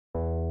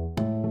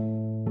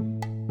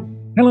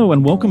Hello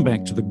and welcome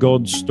back to the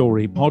God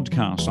Story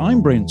podcast.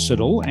 I'm Brent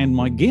Siddle, and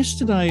my guest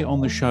today on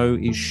the show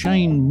is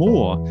Shane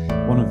Moore,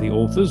 one of the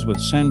authors with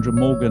Sandra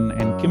Morgan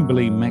and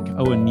Kimberly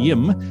McOwen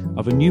Yim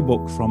of a new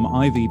book from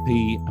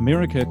IVP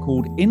America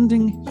called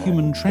Ending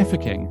Human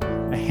Trafficking,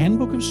 a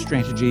handbook of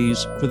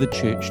strategies for the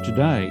church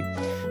today.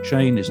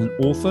 Shane is an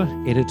author,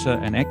 editor,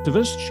 and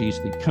activist. She's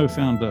the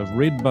co-founder of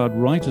Redbud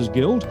Writers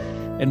Guild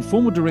and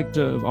former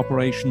director of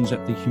operations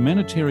at the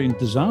Humanitarian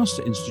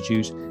Disaster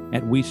Institute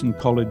at Wheaton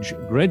College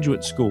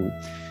Graduate School.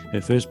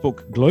 Her first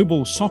book,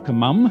 Global Soccer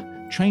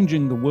Mum,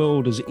 Changing the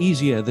World is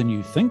Easier Than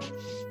You Think,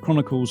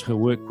 chronicles her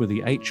work with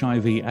the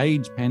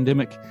HIV/AIDS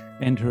pandemic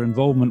and her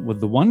involvement with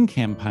the One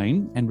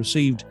campaign, and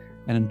received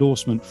an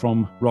endorsement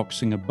from rock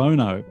singer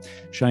Bono.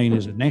 Shane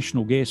is a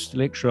national guest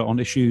lecturer on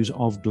issues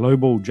of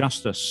global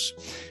justice.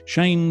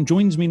 Shane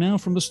joins me now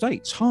from the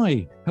States.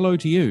 Hi, hello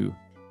to you.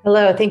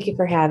 Hello, thank you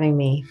for having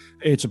me.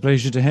 It's a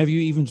pleasure to have you,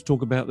 even to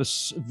talk about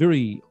this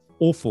very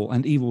awful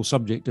and evil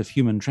subject of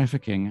human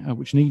trafficking,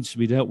 which needs to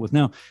be dealt with.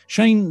 Now,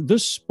 Shane,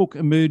 this book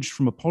emerged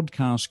from a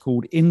podcast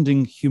called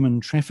Ending Human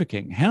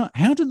Trafficking. How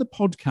did the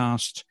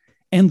podcast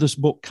and this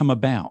book come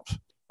about?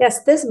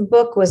 Yes, this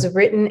book was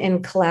written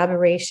in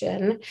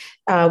collaboration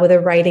with a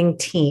writing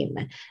team.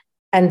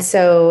 And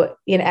so,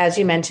 as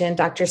you mentioned,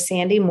 Dr.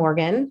 Sandy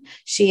Morgan,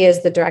 she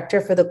is the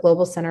director for the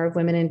Global Center of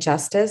Women in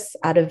Justice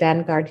out of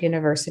Vanguard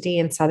University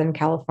in Southern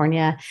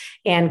California,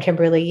 and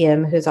Kimberly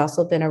Yim, who's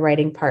also been a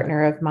writing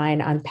partner of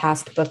mine on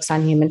past books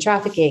on human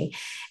trafficking.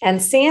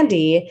 And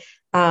Sandy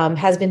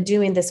has been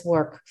doing this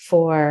work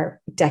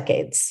for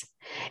decades.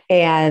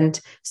 And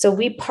so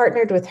we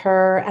partnered with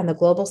her and the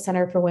Global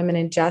Center for Women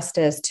in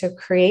Justice to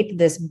create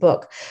this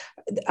book.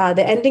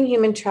 The Ending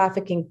Human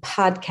Trafficking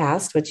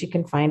podcast, which you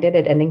can find it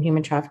at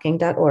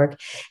endinghumantrafficking.org,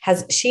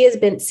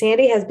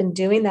 Sandy has been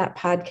doing that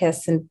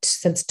podcast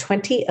since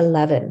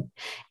 2011.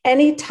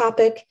 Any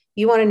topic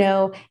you want to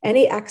know,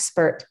 any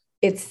expert,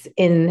 it's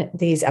in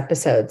these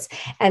episodes.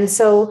 And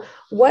so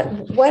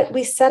what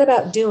we set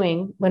about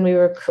doing when we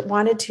were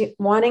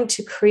wanting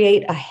to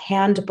create a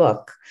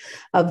handbook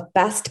of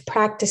best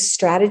practice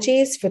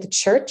strategies for the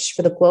church,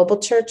 for the global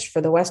church, for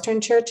the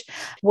Western church,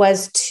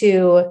 was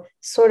to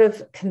sort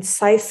of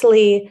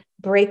concisely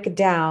break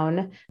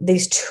down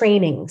these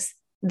trainings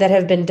that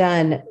have been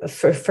done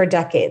for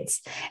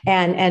decades,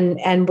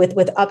 and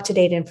with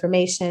up-to-date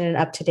information and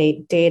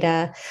up-to-date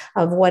data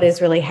of what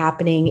is really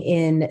happening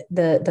in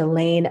the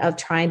lane of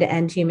trying to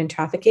end human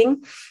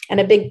trafficking. And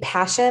a big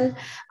passion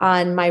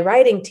on my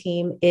writing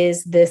team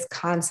is this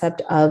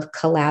concept of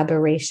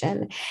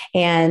collaboration.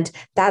 And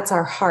that's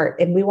our heart.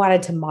 And we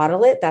wanted to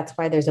model it. That's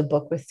why there's a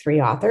book with 3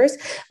 authors,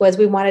 was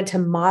we wanted to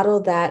model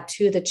that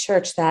to the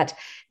church, that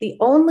the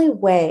only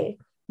way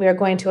we are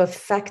going to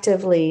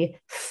effectively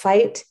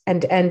fight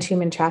and end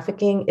human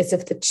trafficking is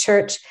if the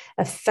church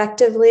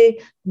effectively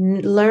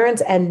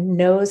learns and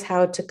knows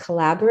how to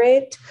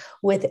collaborate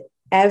with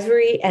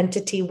every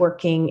entity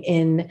working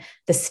in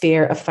the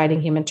sphere of fighting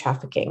human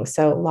trafficking.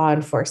 So law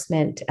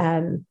enforcement,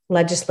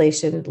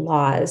 legislation,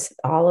 laws,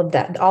 all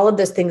of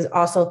those things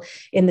also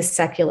in the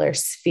secular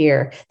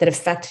sphere that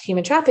affect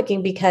human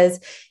trafficking, because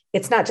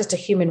it's not just a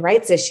human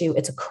rights issue,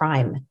 it's a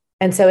crime.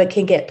 And so it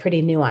can get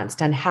pretty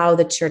nuanced on how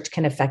the church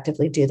can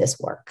effectively do this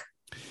work.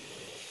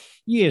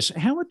 Yes.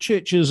 How are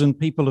churches and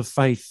people of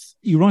faith,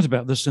 you write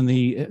about this in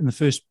the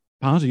first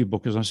part of your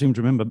book, as I seem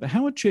to remember, but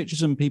how are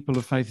churches and people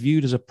of faith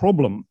viewed as a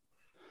problem,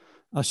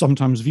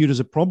 sometimes viewed as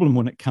a problem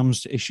when it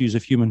comes to issues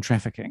of human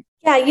trafficking?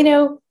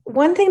 Yeah,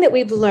 one thing that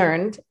we've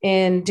learned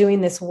in doing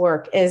this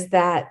work is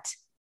that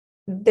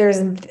there's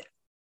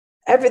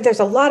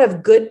a lot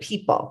of good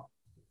people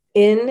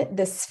in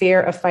the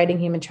sphere of fighting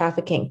human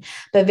trafficking,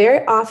 but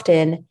very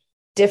often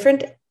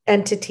different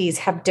entities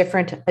have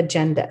different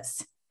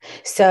agendas.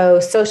 So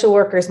social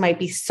workers might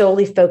be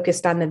solely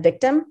focused on the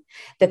victim,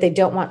 that they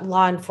don't want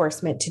law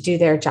enforcement to do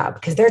their job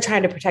because they're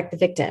trying to protect the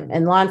victim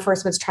and law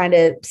enforcement's trying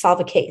to solve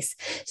a case.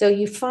 So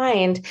you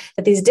find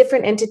that these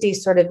different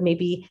entities sort of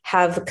maybe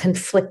have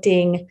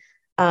conflicting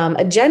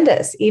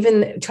agendas,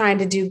 even trying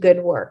to do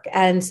good work.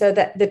 And so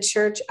that the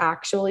church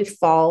actually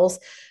falls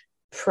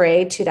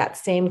prey to that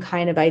same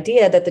kind of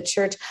idea, that the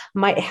church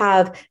might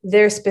have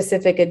their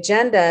specific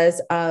agendas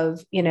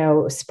of,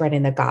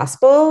 spreading the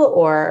gospel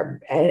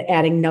or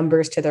adding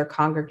numbers to their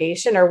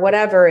congregation or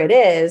whatever it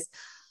is.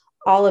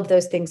 All of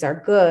those things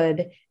are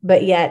good,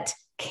 but yet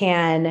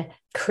can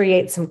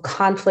create some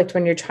conflict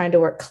when you're trying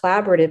to work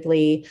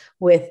collaboratively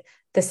with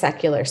the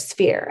secular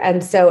sphere.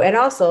 And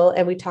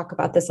we talk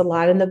about this a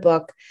lot in the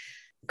book,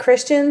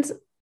 Christians,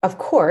 of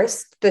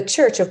course, the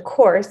church, of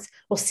course,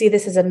 will see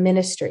this as a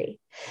ministry,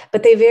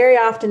 but they very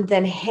often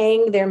then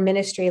hang their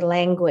ministry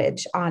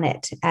language on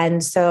it.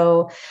 And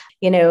so,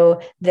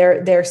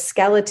 their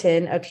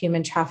skeleton of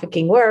human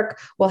trafficking work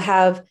will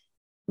have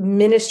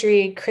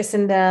ministry,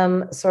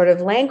 Christendom sort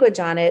of language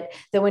on it,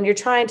 that when you're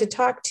trying to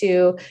talk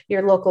to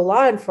your local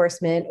law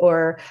enforcement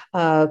or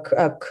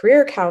a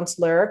career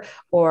counselor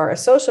or a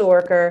social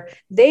worker,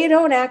 they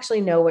don't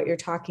actually know what you're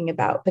talking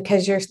about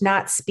because you're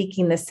not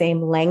speaking the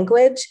same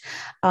language.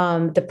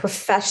 The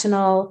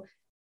professional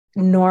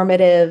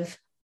normative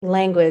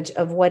language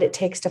of what it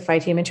takes to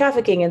fight human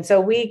trafficking. And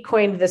so we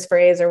coined this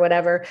phrase or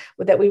whatever,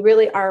 that we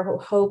really, our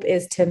hope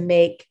is to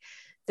make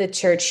the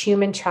church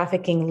human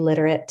trafficking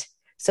literate.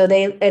 So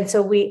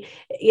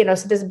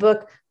this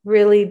book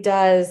really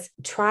does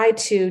try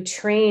to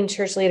train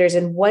church leaders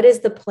in what is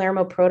the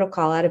Palermo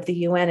Protocol out of the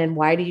UN and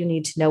why do you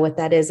need to know what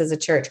that is as a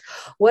church?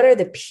 What are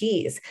the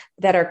P's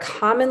that are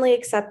commonly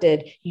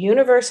accepted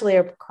universally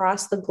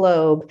across the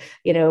globe?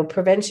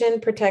 Prevention,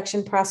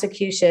 protection,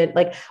 prosecution,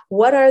 like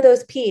what are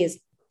those P's?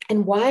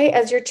 And why,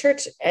 as your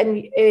church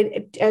and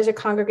as a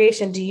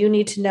congregation, do you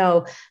need to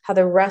know how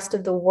the rest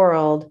of the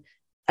world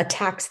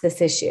attacks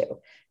this issue?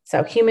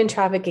 So human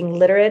trafficking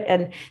literate,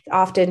 and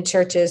often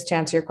churches, to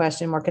answer your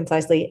question more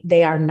concisely,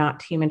 they are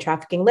not human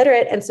trafficking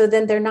literate. And so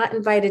then they're not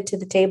invited to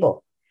the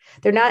table.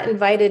 They're not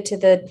invited to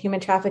the human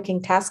trafficking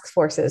task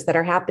forces that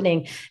are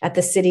happening at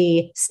the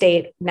city,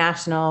 state,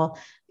 national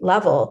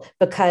level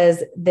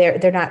because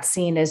they're not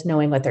seen as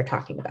knowing what they're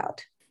talking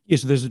about.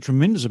 Yes, there's a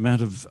tremendous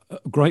amount of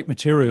great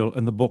material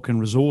in the book and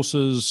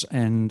resources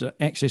and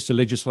access to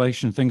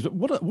legislation and things. But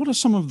what are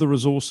some of the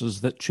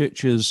resources that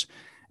churches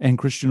and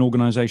Christian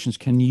organizations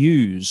can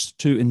use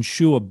to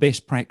ensure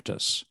best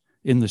practice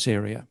in this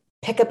area?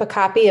 Pick up a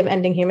copy of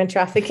Ending Human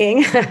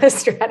Trafficking, a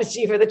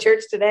strategy for the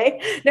church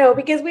today. No,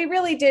 because we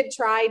really did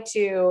try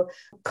to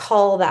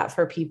cull that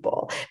for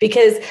people.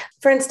 Because,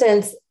 for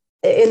instance,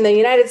 in the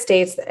United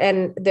States,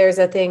 and there's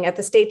a thing at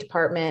the State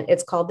Department,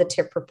 it's called the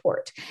TIP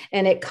report,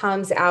 and it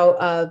comes out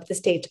of the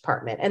State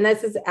Department. And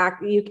this is,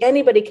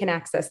 anybody can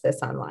access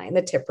this online,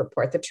 the TIP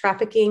report, the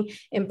Trafficking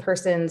in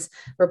Persons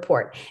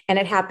report. And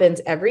it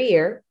happens every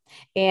year.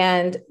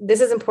 And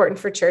this is important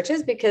for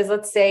churches because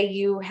let's say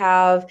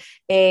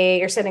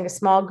you're sending a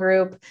small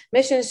group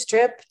mission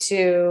trip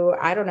to,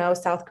 I don't know,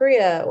 South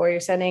Korea, or you're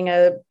sending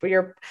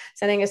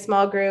a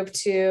small group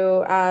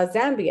to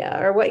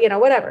Zambia or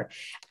whatever.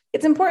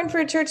 It's important for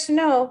a church to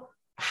know,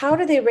 how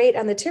do they rate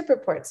on the TIP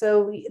report?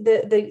 So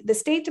the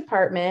State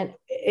Department,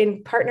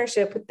 in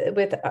partnership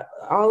with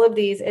all of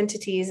these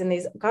entities and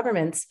these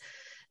governments,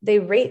 they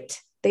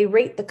rate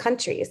the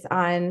countries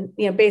on,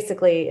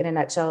 basically in a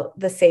nutshell,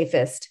 the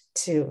safest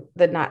to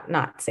the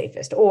not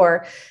safest,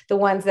 or the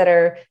ones that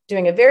are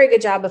doing a very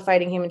good job of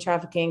fighting human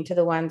trafficking to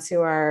the ones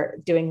who are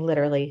doing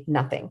literally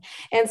nothing.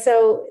 And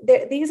so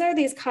these are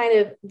these kind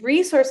of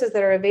resources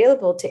that are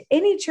available to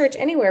any church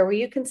anywhere, where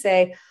you can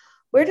say,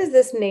 where does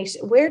this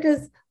nation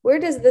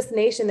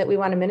that we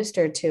want to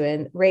minister to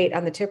and rate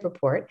on the TIP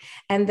report?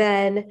 And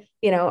then,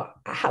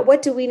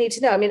 what do we need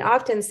to know? I mean,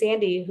 often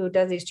Sandy, who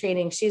does these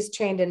trainings, she's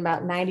trained in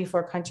about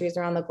 94 countries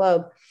around the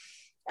globe.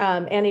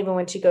 And even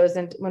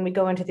when we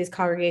go into these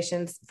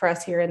congregations for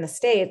us here in the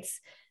States,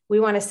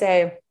 we want to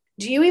say,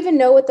 do you even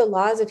know what the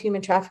laws of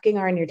human trafficking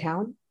are in your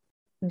town?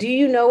 Do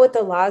you know what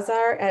the laws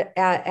are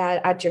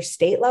at your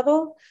state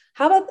level?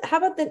 How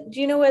about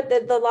do you know what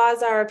the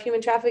laws are of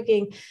human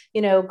trafficking,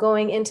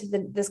 going into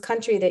this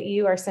country that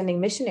you are sending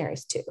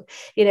missionaries to?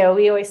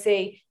 We always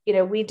say,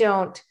 we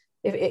don't,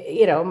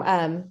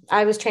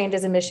 I was trained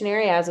as a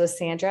missionary, as was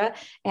Sandra.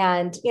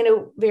 And,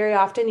 very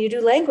often you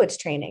do language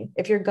training.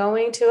 If you're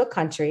going to a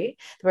country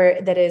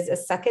that is a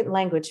second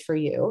language for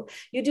you,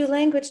 you do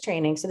language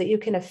training so that you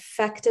can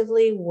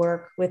effectively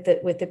work with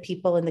the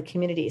people in the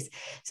communities.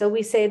 So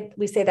we say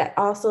that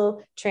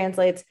also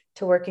translates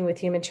to working with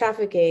human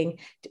trafficking,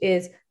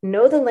 is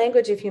know the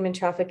language of human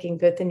trafficking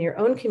both in your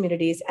own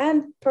communities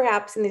and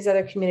perhaps in these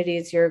other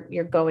communities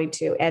you're going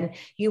to. And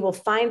you will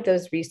find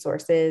those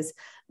resources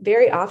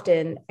very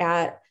often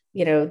at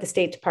the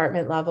State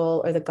Department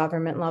level or the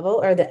government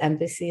level or the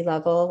embassy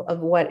level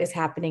of what is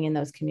happening in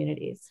those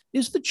communities.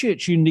 Is the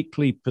church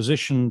uniquely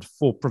positioned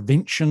for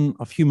prevention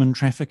of human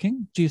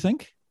trafficking, do you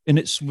think?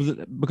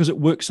 Because it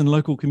works in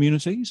local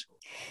communities?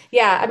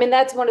 Yeah, I mean,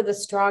 that's one of the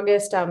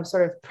strongest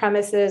sort of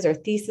premises or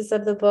thesis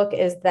of the book,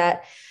 is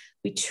that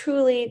we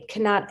truly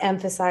cannot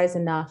emphasize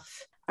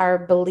enough our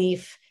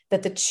belief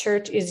that the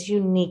church is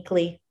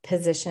uniquely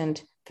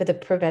positioned for the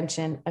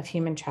prevention of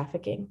human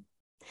trafficking.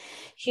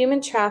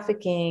 Human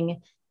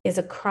trafficking is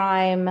a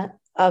crime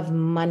of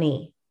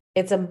money.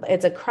 It's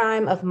a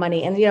crime of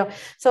money. And,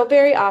 so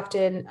very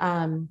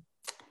often,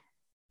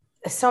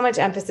 so much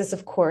emphasis,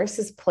 of course,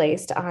 is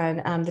placed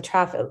on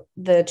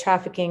the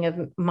trafficking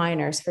of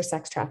minors for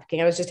sex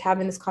trafficking. I was just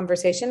having this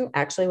conversation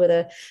actually with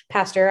a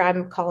pastor.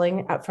 I'm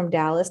calling up from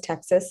Dallas,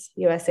 Texas,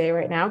 USA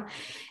right now.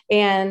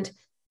 And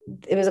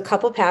it was a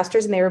couple of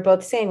pastors, and they were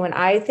both saying, when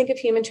I think of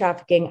human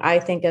trafficking, I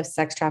think of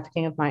sex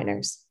trafficking of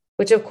minors,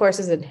 which of course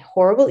is a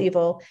horrible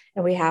evil,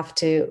 and we have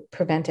to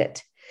prevent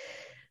it.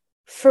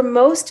 For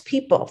most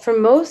people, for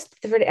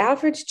the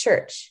average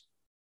church,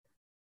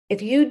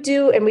 if you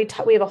do, and we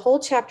have a whole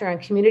chapter on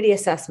community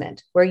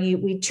assessment where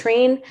we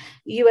train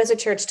you as a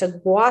church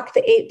to walk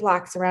the 8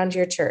 blocks around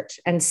your church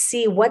and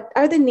see what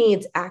are the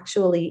needs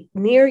actually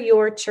near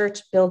your church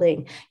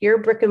building, your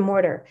brick and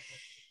mortar.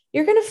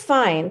 You're going to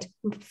find,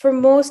 for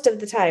most of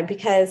the time,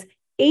 because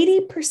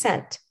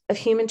 80% of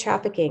human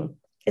trafficking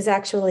is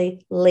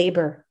actually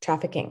labor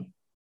trafficking.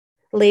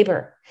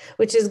 Labor,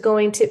 which is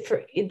going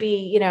to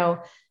be,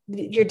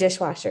 your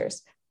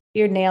dishwashers,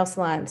 your nail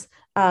salons,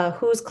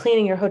 who's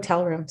cleaning your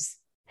hotel rooms.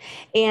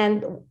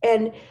 And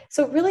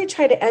so really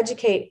try to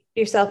educate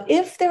yourself.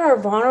 If there are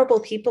vulnerable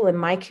people in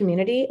my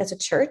community as a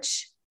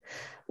church,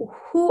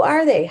 who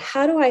are they?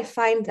 How do I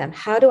find them?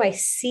 How do I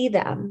see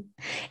them?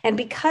 And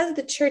because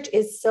the church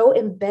is so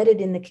embedded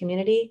in the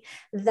community,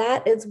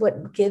 that is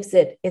what gives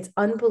it its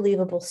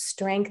unbelievable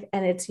strength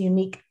and its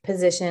unique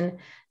position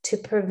to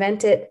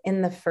prevent it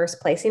in the first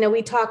place.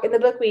 We talk in the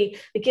book, we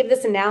give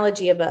this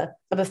analogy of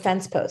a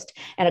fence post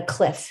and a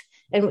cliff.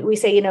 And we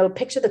say,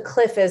 picture the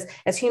cliff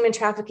as human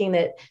trafficking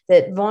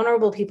that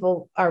vulnerable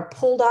people are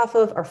pulled off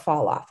of or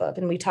fall off of.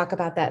 And we talk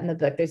about that in the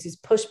book. There's these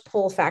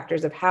push-pull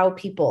factors of how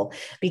people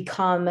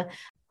become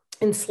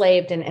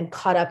enslaved and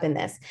caught up in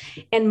this.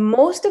 And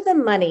most of the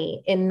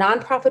money in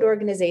nonprofit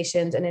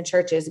organizations and in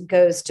churches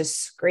goes to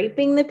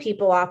scraping the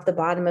people off the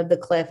bottom of the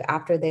cliff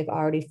after they've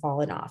already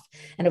fallen off.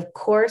 And of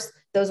course,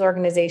 those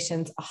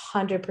organizations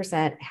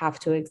 100% have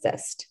to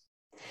exist.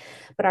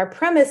 But our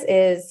premise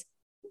is,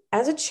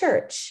 as a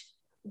church,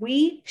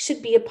 we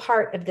should be a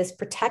part of this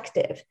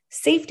protective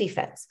safety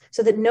fence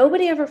so that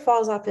nobody ever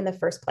falls off in the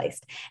first place.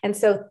 And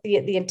so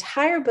the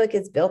entire book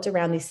is built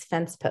around these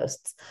fence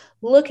posts.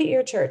 Look at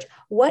your church.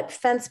 What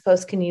fence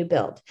post can you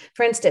build?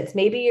 For instance,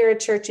 maybe you're a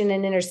church in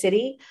an inner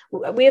city.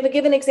 We have a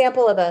given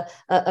example of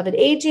an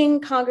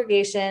aging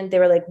congregation. They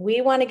were like, we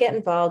want to get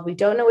involved. We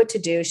don't know what to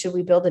do. Should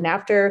we build an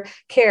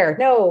aftercare?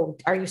 No.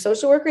 Are you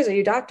social workers? Are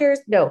you doctors?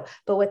 No.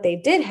 But what they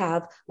did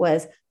have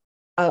was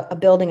a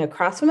building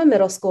across from a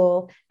middle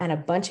school and a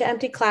bunch of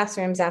empty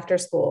classrooms after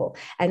school.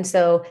 And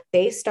so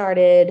they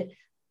started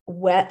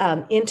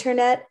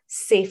internet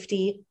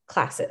safety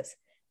classes.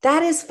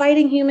 That is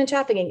fighting human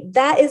trafficking.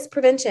 That is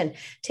prevention.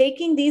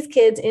 Taking these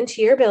kids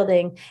into your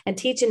building and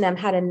teaching them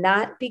how to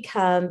not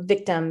become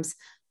victims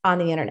on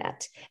the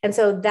internet. And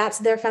so that's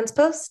their fence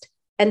post.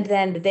 And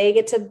then they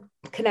get to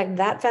connect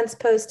that fence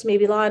post to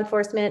maybe law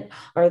enforcement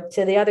or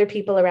to the other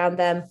people around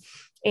them.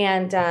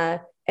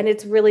 And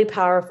it's really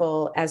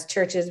powerful as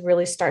churches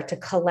really start to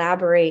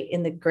collaborate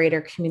in the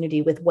greater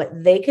community with what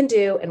they can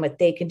do and what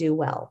they can do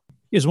well.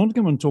 Yes, I want to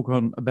come and talk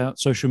about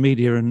social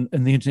media and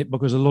the internet,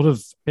 because a lot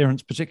of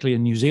parents, particularly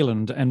in New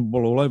Zealand and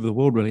all over the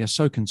world really, are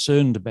so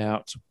concerned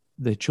about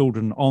their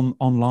children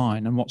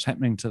online and what's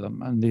happening to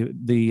them and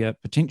the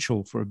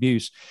potential for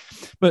abuse.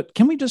 But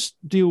can we just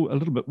deal a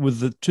little bit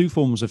with the two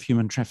forms of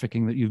human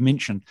trafficking that you've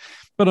mentioned?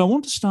 But I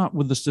want to start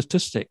with the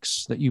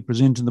statistics that you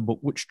present in the book,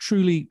 which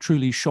truly,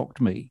 truly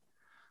shocked me.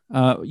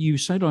 You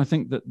said, I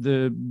think, that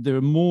there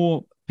are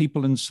more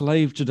people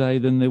enslaved today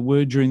than there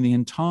were during the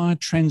entire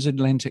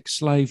transatlantic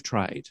slave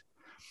trade.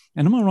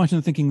 And am I right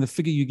in thinking the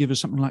figure you give is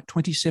something like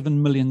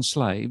 27 million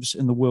slaves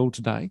in the world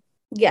today?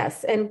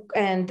 Yes,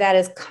 and that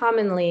is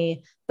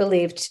commonly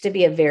believed to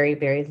be a very,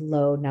 very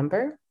low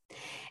number.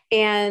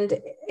 And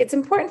it's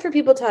important for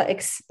people to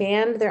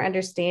expand their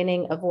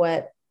understanding of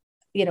what,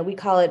 we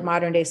call it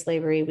modern day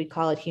slavery, we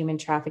call it human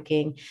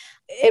trafficking.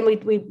 And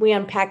we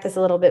unpack this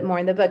a little bit more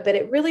in the book, but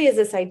it really is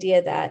this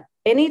idea that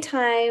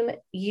anytime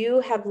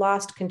you have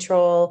lost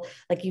control,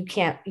 like you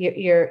can't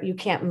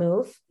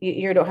move,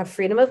 you don't have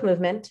freedom of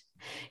movement,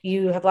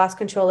 you have lost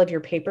control of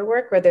your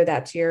paperwork, whether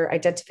that's your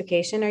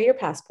identification or your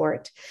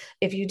passport.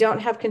 If you don't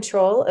have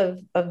control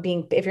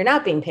if you're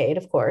not being paid,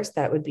 of course,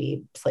 that would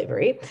be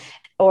slavery.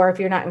 Or if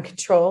you're not in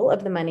control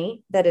of the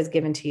money that is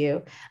given to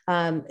you,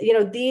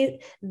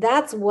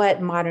 that's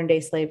what modern day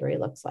slavery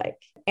looks like.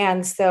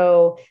 And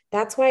so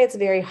that's why it's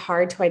very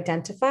hard to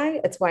identify.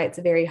 It's why it's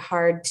very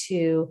hard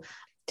to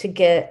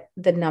get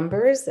the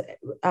numbers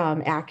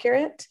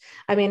accurate.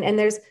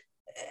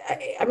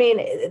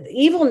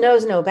 Evil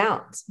knows no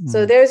bounds.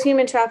 So there's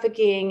human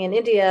trafficking in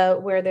India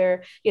where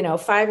they're,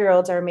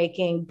 5-year-olds are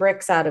making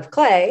bricks out of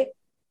clay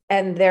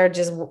and they're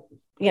just,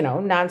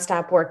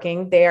 nonstop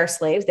working. They are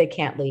slaves. They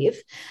can't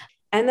leave.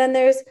 And then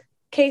there's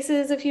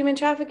cases of human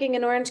trafficking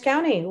in Orange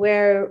County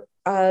where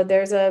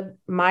there's a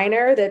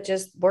minor that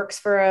just works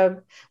for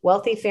a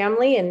wealthy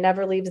family and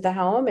never leaves the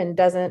home and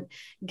doesn't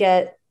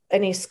get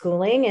any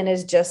schooling and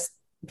is just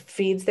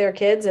feeds their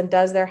kids and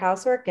does their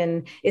housework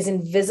and is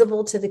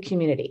invisible to the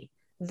community.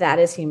 That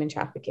is human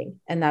trafficking.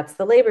 And that's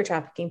the labor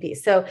trafficking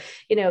piece. So,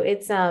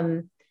 it's,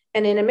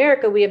 and in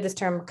America, we have this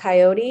term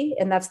coyote,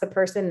 and that's the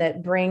person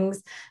that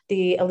brings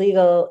the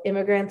illegal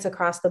immigrants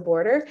across the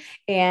border.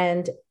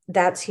 And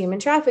that's human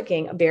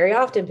trafficking very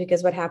often,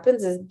 because what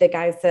happens is the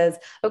guy says,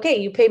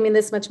 okay, you pay me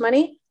this much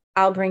money,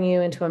 I'll bring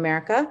you into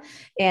America.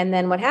 And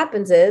then what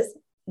happens is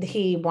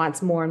he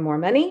wants more and more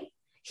money.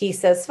 He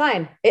says,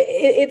 fine.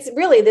 It's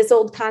really this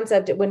old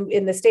concept. When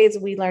in the States,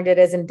 we learned it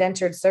as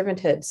indentured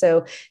servanthood.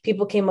 So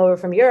people came over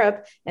from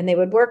Europe and they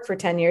would work for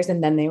 10 years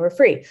and then they were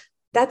free.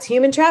 That's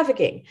human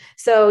trafficking.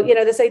 So,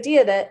 this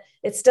idea that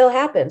it still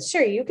happens.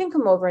 Sure, you can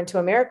come over into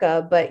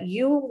America, but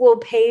you will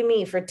pay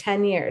me for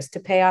 10 years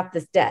to pay off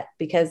this debt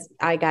because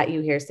I got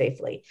you here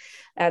safely.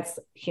 That's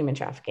human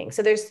trafficking.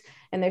 So there's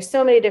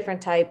so many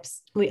different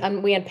types. We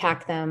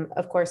unpack them,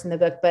 of course, in the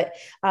book, but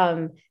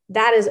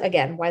that is,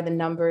 again, why the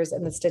numbers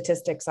and the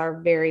statistics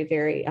are very,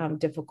 very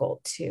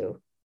difficult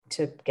to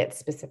get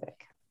specific.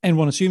 And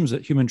one assumes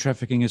that human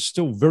trafficking is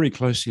still very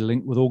closely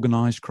linked with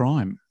organized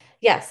crime.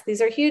 Yes,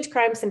 these are huge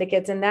crime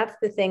syndicates. And that's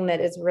the thing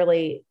that is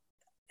really,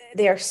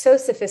 they are so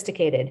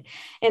sophisticated.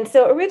 And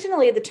so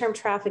originally the term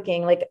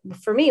trafficking, like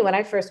for me, when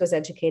I first was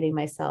educating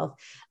myself,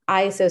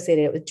 I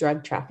associated it with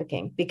drug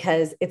trafficking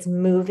because it's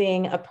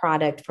moving a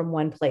product from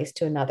one place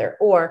to another,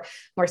 or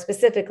more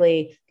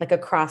specifically, like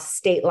across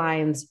state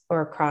lines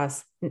or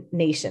across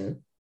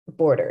nation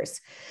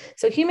borders.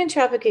 So human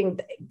trafficking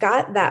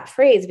got that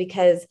phrase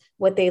because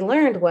what they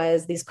learned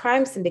was these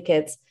crime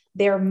syndicates,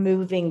 they're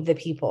moving the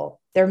people,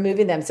 they're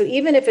moving them. So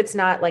even if it's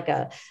not like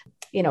a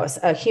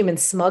human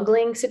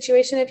smuggling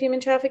situation of human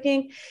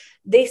trafficking,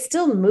 they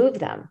still move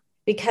them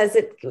because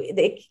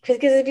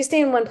if you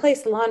stay in one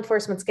place, law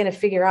enforcement's going to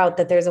figure out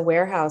that there's a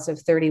warehouse of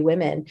 30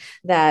 women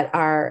that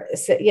are,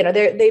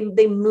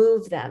 they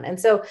move them. And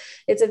so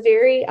it's a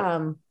very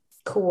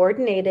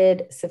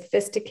coordinated,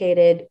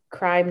 sophisticated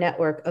crime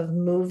network of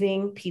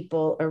moving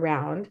people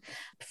around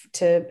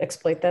to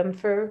exploit them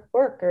for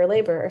work or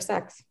labor or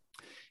sex.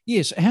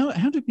 Yes.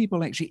 How do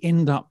people actually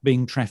end up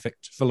being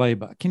trafficked for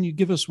labor? Can you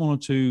give us one or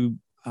two,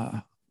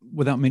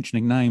 without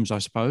mentioning names, I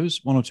suppose,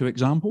 one or two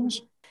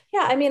examples?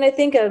 Yeah, I mean, I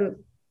think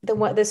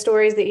the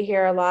stories that you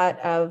hear a lot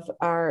of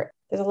are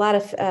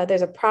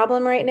there's a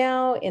problem right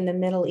now in the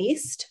Middle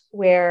East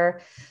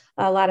where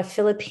a lot of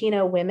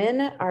Filipino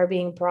women are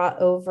being brought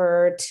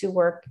over to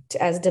work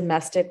as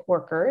domestic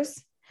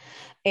workers.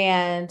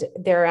 And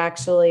they're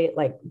actually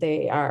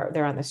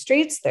they're on the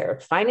streets, they're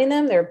finding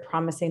them, they're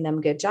promising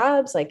them good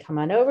jobs, like, come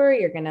on over,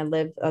 you're going to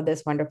live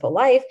this wonderful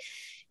life,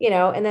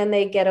 and then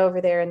they get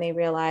over there and they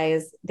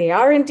realize they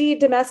are indeed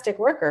domestic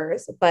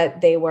workers, but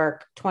they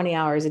work 20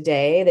 hours a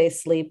day. They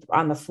sleep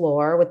on the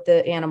floor with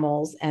the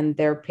animals and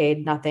they're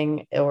paid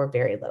nothing or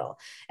very little.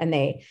 And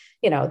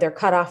they're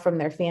cut off from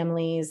their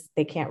families.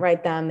 They can't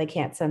write them. They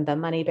can't send them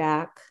money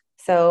back.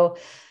 So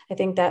I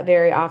think that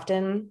very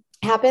often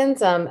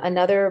happens.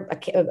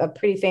 A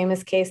pretty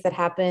famous case that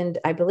happened,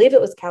 I believe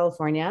it was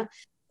California,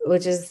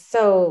 which is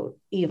so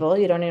evil.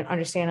 You don't even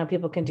understand how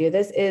people can do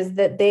this, is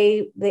that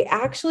they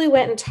actually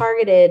went and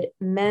targeted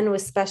men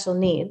with special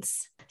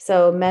needs.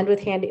 So men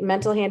with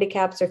mental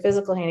handicaps or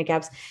physical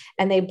handicaps,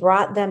 and they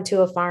brought them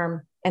to a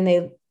farm and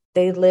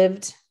they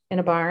lived in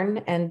a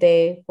barn and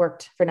they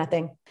worked for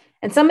nothing.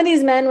 And some of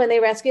these men, when they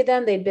rescued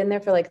them, they'd been there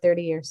for like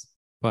 30 years.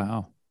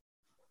 Wow.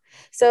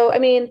 So, I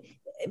mean,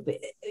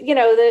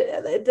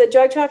 the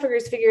drug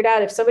traffickers figured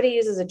out if somebody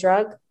uses a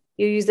drug,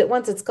 you use it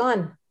once, it's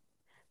gone.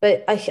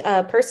 But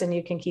a person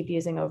you can keep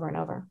using over and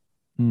over.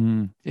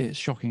 It's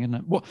shocking, isn't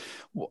it?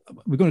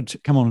 We're going to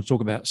come on and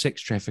talk about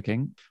sex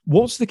trafficking.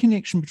 What's the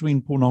connection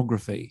between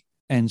pornography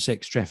and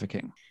sex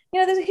trafficking?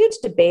 There's a huge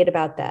debate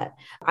about that.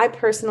 I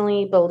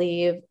personally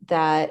believe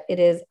that it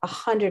is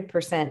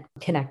 100%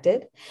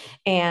 connected,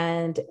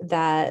 and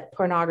that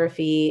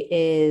pornography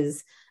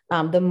is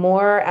the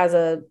more, as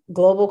a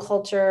global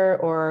culture,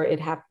 or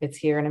it's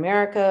here in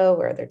America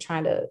where they're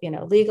trying to,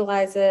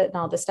 legalize it and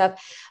all this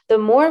stuff, the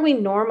more we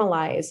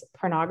normalize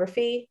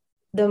pornography,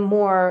 the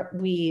more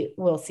we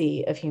will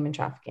see of human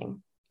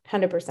trafficking,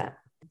 100%.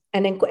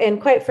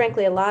 And quite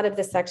frankly, a lot of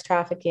the sex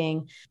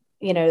trafficking,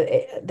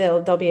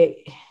 there'll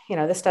be,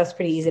 this stuff's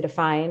pretty easy to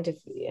find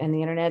in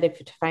the internet, if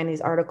you find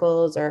these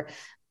articles, or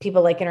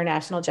people like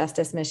International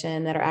Justice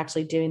Mission that are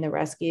actually doing the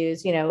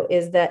rescues,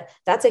 is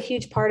that's a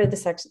huge part of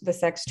the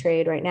sex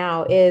trade right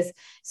now, is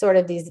sort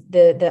of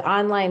the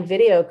online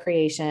video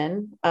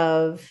creation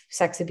of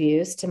sex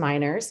abuse to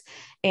minors,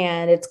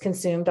 and it's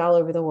consumed all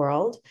over the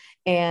world,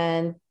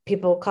 and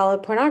people call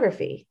it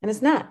pornography, and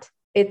it's not.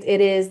 It's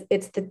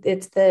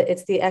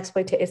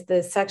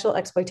the sexual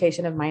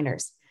exploitation of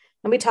minors.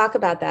 And we talk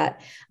about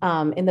that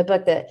in the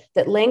book,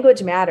 that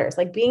language matters,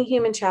 like being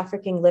human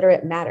trafficking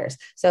literate matters.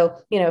 So,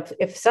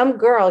 if some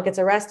girl gets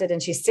arrested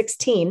and she's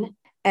 16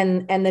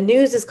 and the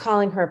news is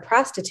calling her a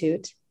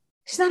prostitute,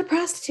 she's not a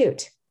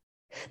prostitute.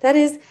 That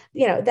is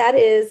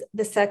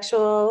the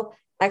sexual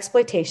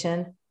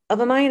exploitation of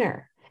a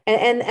minor.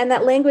 And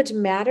that language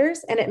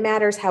matters, and it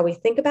matters how we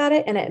think about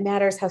it, and it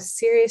matters how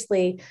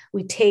seriously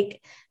we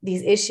take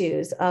these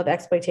issues of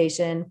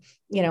exploitation,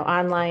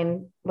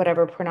 online,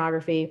 whatever,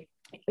 pornography,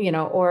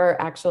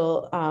 or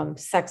actual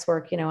sex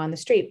work, on the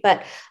street.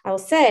 But I will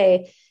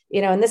say,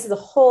 and this is a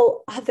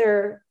whole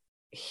other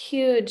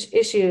huge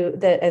issue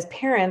that as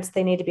parents,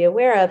 they need to be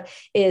aware of,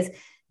 is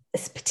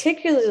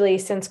particularly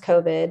since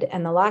COVID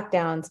and the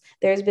lockdowns,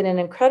 there's been an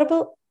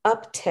incredible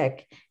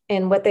uptick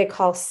in what they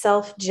call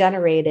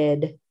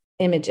self-generated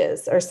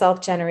images, or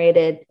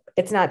self-generated.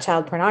 It's not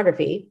child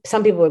pornography.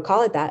 Some people would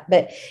call it that,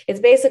 but it's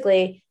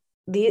basically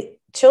the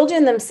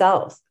children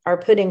themselves are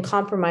putting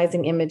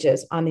compromising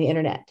images on the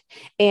internet.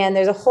 And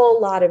there's a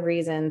whole lot of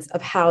reasons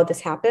of how this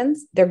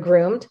happens. They're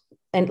groomed.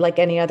 And like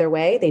any other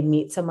way, they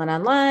meet someone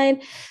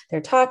online, they're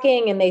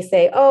talking, and they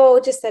say, oh,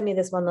 just send me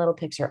this one little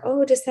picture.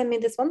 Oh, just send me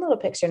this one little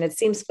picture. And it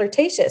seems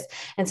flirtatious.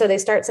 And so they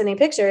start sending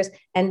pictures,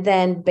 and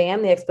then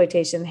bam, the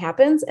exploitation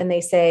happens. And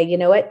they say, you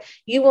know what,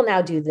 you will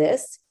now do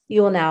this.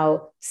 You will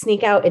now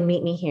sneak out and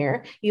meet me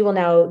here. You will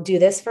now do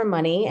this for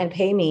money and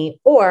pay me,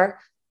 or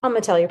I'm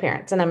going to tell your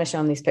parents and I'm going to show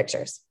them these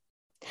pictures.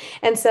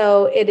 And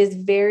so it is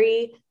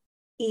very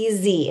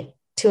easy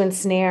to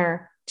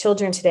ensnare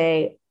children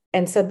today.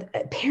 And so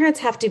parents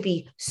have to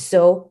be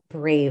so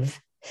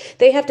brave.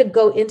 They have to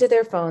go into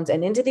their phones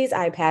and into these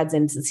iPads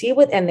and see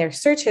and their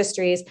search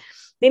histories.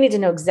 They need to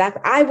know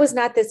exactly. I was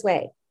not this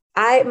way.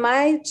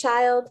 My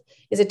child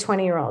is a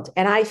 20-year-old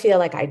and I feel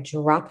like I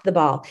dropped the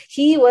ball.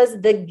 He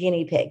was the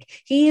guinea pig.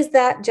 He is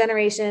that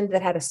generation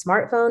that had a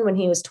smartphone when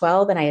he was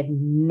 12 and I had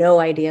no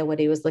idea what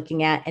he was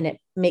looking at. And it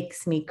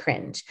makes me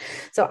cringe.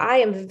 So I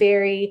am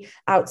very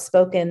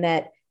outspoken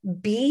that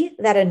be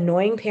that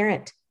annoying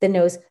parent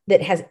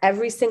that has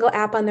every single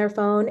app on their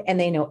phone and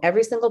they know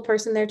every single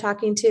person they're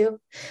talking to,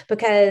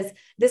 because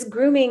this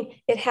grooming,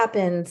 it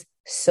happens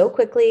so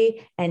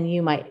quickly and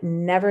you might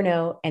never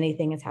know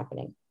anything is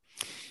happening.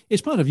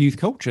 It's part of youth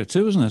culture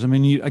too, isn't it? I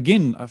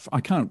mean, I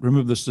can't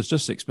remember the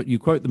statistics, but you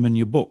quote them in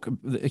your book.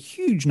 A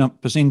huge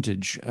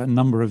a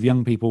number of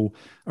young people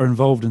are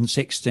involved in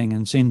sexting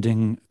and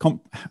sending,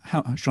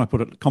 how should I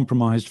put it,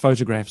 compromised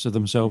photographs of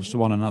themselves to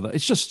one another.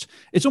 It's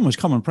almost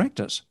common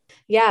practice.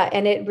 Yeah.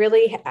 And it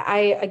really,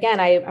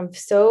 I'm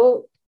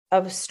so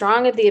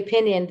strong of the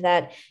opinion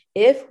that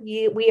if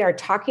we are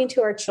talking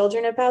to our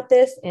children about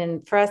this,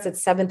 and for us,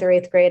 it's 7th or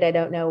 8th grade. I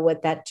don't know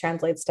what that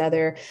translates to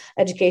other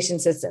education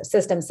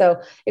systems.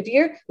 So if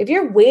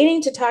you're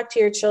waiting to talk to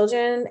your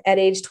children at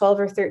age 12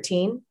 or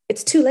 13,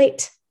 it's too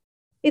late.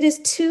 It is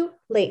too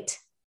late.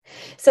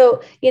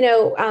 So,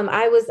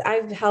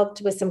 I've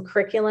helped with some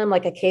curriculum,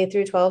 like a K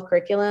through 12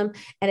 curriculum,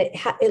 and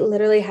it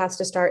literally has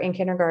to start in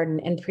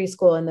kindergarten and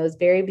preschool in those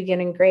very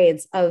beginning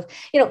grades of,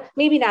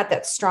 maybe not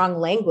that strong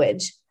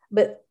language,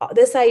 but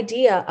this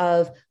idea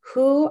of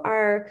who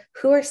are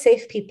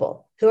safe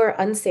people, who are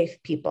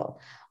unsafe people.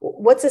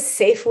 What's a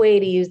safe way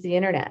to use the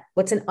internet?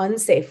 What's an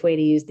unsafe way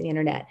to use the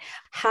internet?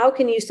 How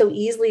can you so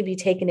easily be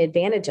taken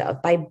advantage of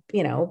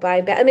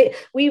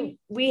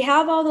we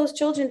have all those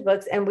children's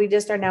books and we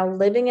just are now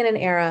living in an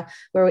era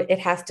where it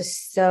has to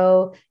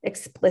so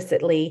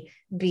explicitly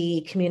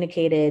be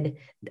communicated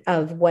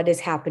of what is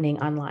happening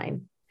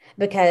online,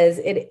 because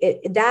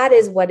that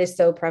is what is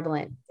so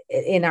prevalent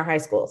in our high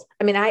schools.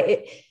 I mean,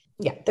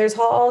 there's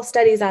all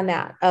studies on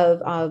that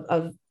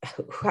of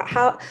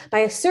how by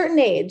a certain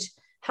age,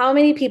 how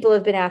many people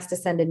have been asked to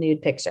send a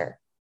nude picture.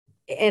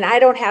 And I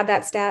don't have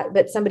that stat,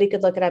 but somebody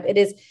could look it up.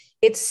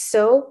 It's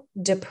so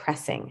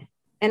depressing.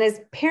 And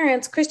as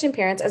parents, Christian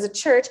parents, as a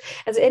church,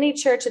 as any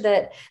church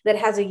that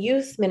has a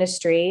youth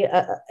ministry,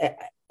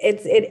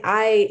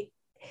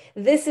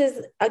 this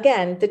is,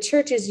 again, the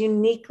church is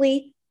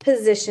uniquely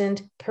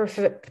positioned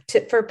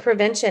for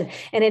prevention.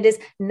 And it is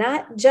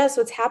not just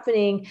what's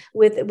happening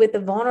with the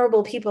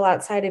vulnerable people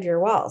outside of your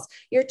walls.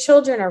 Your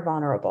children are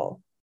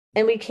vulnerable.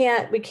 And we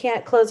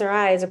can't close our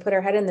eyes or put our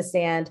head in the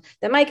sand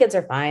that my kids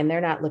are fine. They're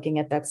not looking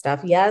at that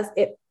stuff. Yes,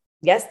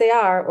 they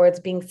are, or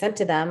it's being sent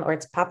to them, or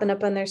it's popping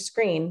up on their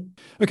screen.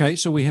 Okay,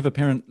 so we have a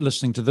parent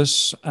listening to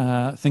this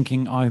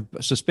thinking, I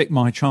suspect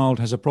my child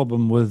has a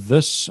problem with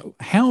this.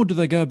 How do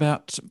they go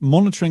about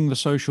monitoring the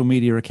social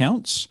media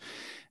accounts?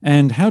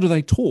 And how do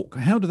they talk?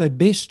 How do they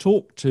best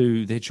talk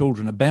to their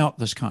children about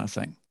this kind of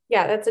thing?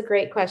 Yeah, that's a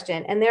great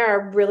question. And there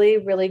are really,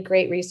 really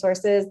great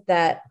resources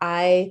that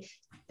I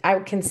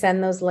can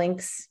send those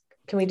links.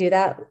 Can we do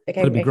that?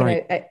 That'd be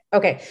great.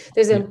 Okay.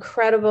 There's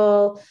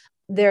incredible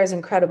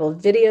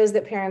videos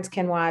that parents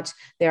can watch.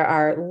 There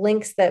are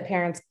links that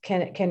parents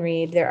can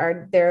read.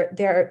 There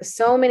are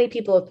so many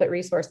people have put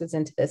resources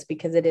into this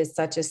because it is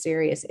such a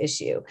serious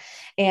issue.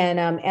 And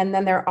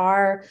then there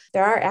are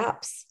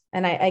apps.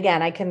 And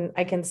I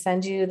can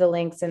send you the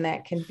links, and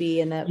that can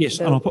be in the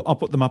and I'll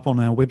put them up on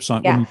our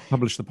website when we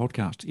publish the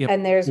podcast. Yeah,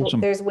 and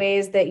there's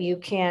ways that you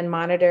can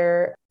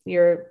monitor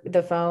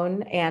the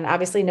phone, and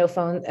obviously no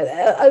phone.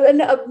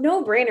 A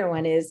no-brainer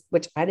one is,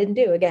 which I didn't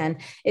do again,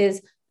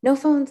 is no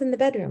phones in the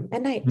bedroom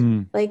at night.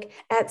 Like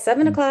at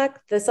 7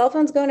 o'clock, the cell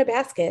phones go in a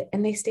basket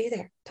and they stay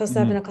there till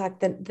 7 o'clock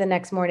the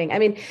next morning. I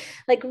mean,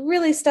 like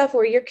really stuff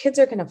where your kids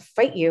are going to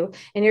fight you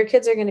and your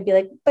kids are going to be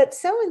like, but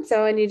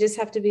so-and-so. And you just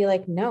have to be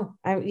like, no,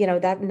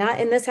 that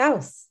not in this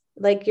house.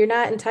 Like you're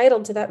not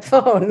entitled to that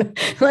phone.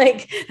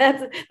 Like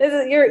that's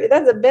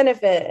a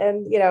benefit.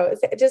 And,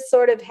 just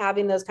sort of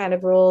having those kind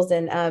of rules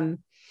and,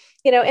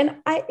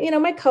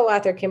 my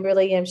co-author,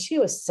 Kimberly, she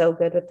was so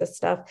good with this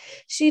stuff.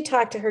 She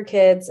talked to her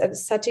kids at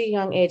such a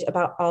young age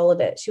about all of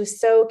it. She was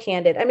so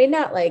candid. I mean,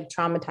 not like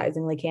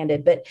traumatizingly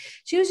candid, but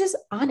she was just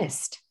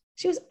honest.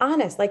 She was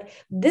honest. Like,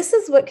 this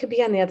is what could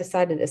be on the other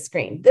side of the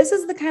screen. This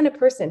is the kind of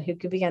person who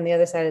could be on the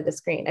other side of the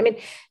screen. I mean,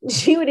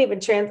 she would even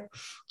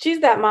she's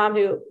that mom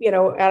who,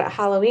 at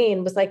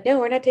Halloween was like, no,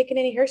 we're not taking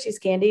any Hershey's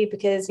candy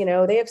because,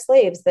 they have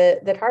slaves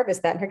that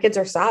harvest that. And her kids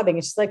are sobbing.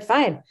 And she's like,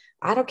 fine,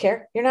 I don't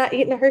care. You're not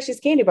eating a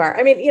Hershey's candy bar.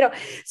 I mean,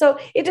 so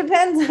it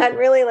depends on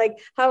really like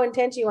how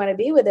intense you want to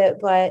be with it.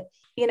 But,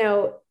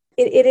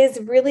 it is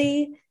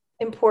really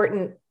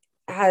important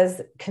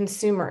as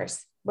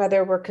consumers,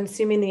 whether we're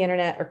consuming the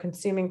internet or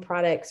consuming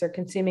products or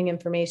consuming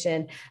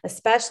information,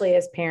 especially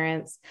as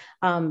parents,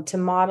 to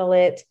model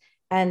it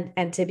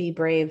and to be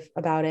brave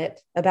about it,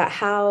 about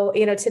how,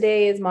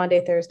 today is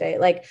Maundy, Thursday,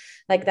 like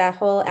that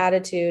whole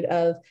attitude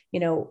of,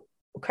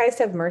 Christ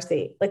have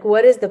mercy. Like,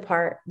 what is the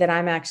part that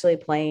I'm actually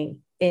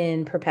playing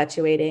in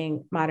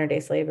perpetuating modern day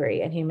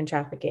slavery and human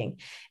trafficking?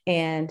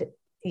 And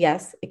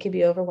yes, it can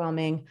be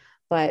overwhelming,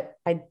 but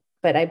I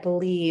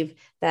believe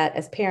that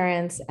as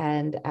parents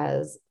and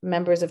as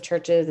members of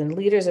churches and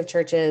leaders of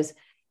churches,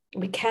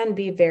 we can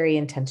be very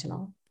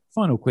intentional.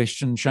 Final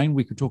question, Shane,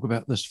 we could talk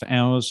about this for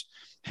hours.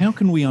 How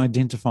can we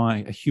identify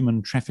a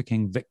human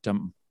trafficking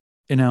victim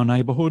in our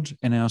neighborhood,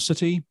 in our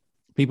city?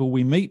 People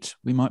we meet,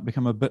 we might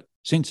become a bit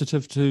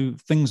sensitive to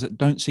things that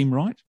don't seem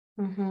right.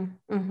 Mm-hmm,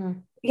 mm-hmm.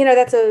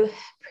 That's a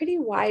pretty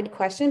wide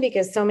question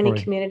because so many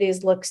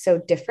communities look so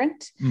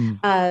different.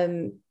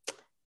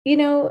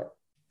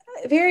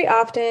 Very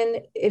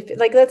often,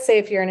 let's say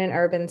if you're in an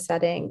urban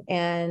setting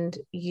and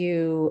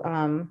you,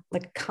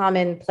 like a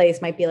common place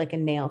might be like a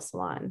nail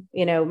salon,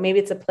 maybe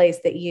it's a place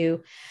that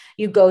you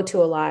go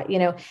to a lot.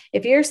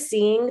 If you're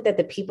seeing that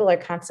the people are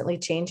constantly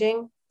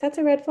changing, that's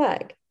a red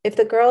flag. If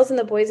the girls and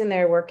the boys in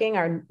there working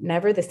are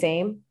never the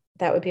same,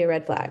 that would be a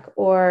red flag.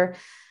 Or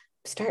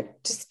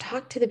just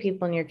talk to the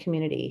people in your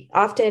community.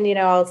 Often,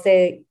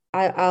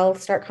 I'll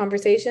start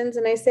conversations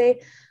and I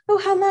say, oh,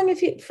 how long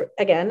have you,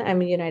 again,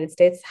 I'm in the United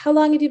States. How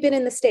long have you been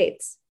in the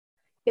States?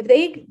 If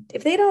they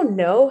don't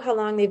know how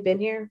long they've been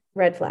here,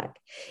 red flag.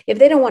 If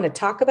they don't want to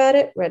talk about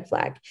it, red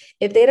flag.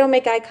 If they don't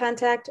make eye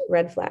contact,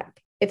 red flag.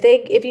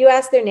 If you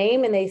ask their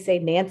name and they say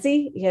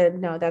Nancy,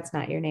 no, that's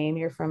not your name.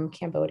 You're from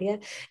Cambodia,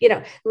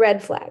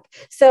 red flag.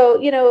 So,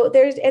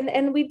 there's,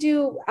 and we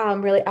do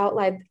really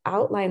outline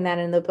that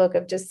in the book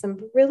of just some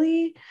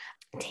really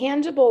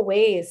tangible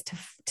ways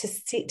to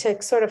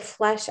sort of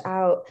flesh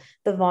out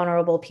the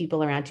vulnerable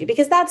people around you,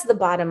 because that's the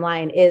bottom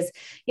line is,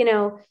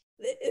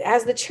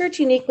 as the church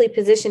uniquely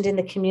positioned in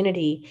the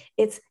community,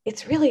 it's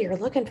really, you're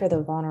looking for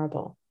the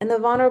vulnerable, and the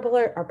vulnerable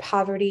are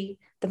poverty.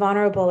 The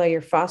vulnerable are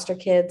your foster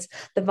kids.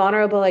 The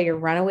vulnerable are your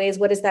runaways.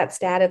 What is that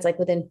stat? It's like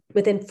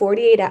within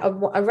 48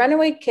 hours, a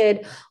runaway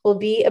kid will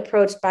be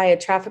approached by a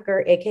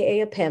trafficker, AKA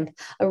a pimp.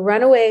 A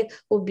runaway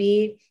will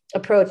be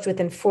approached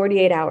within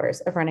 48 hours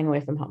of running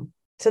away from home.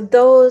 So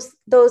those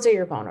are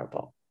your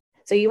vulnerable.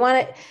 So you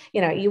want to,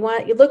 you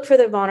look for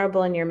the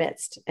vulnerable in your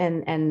midst,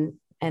 and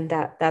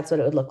that's what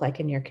it would look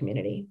like in your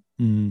community.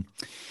 Mm.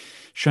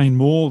 Shane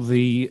Moore,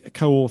 the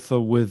co-author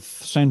with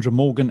Sandra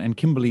Morgan and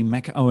Kimberly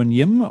McOwen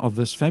Yim of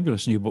this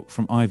fabulous new book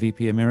from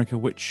IVP America,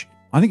 which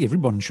I think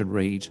everyone should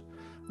read.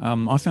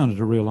 I found it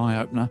a real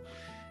eye-opener.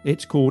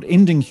 It's called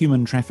Ending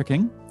Human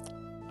Trafficking,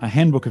 a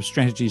handbook of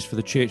strategies for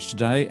the church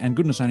today. And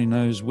goodness only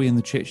knows we in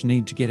the church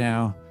need to get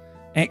our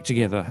act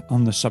together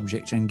on the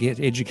subject and get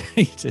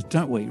educated,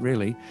 don't we,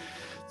 really?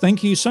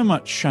 Thank you so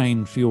much,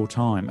 Shane, for your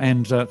time.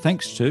 And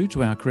thanks to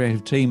our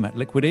creative team at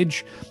Liquid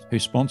Edge, who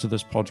sponsor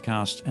this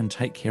podcast and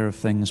take care of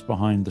things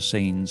behind the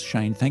scenes.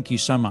 Shane, thank you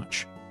so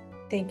much.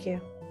 Thank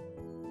you.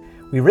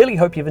 We really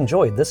hope you've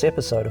enjoyed this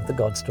episode of the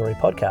God Story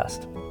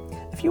podcast.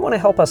 If you want to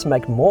help us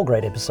make more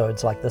great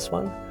episodes like this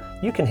one,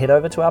 you can head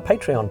over to our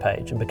Patreon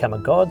page and become a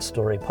God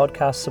Story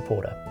podcast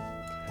supporter.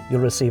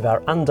 You'll receive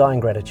our undying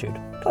gratitude,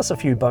 plus a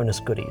few bonus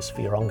goodies for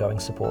your ongoing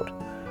support.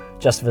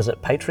 Just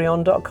visit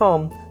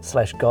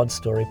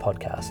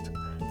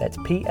patreon.com/GodStoryPodcast. That's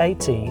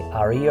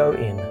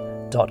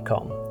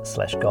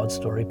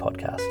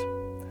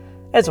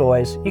patreon.com/GodStoryPodcast. As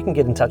always, you can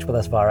get in touch with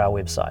us via our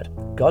website,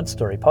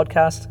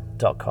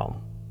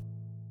 godstorypodcast.com.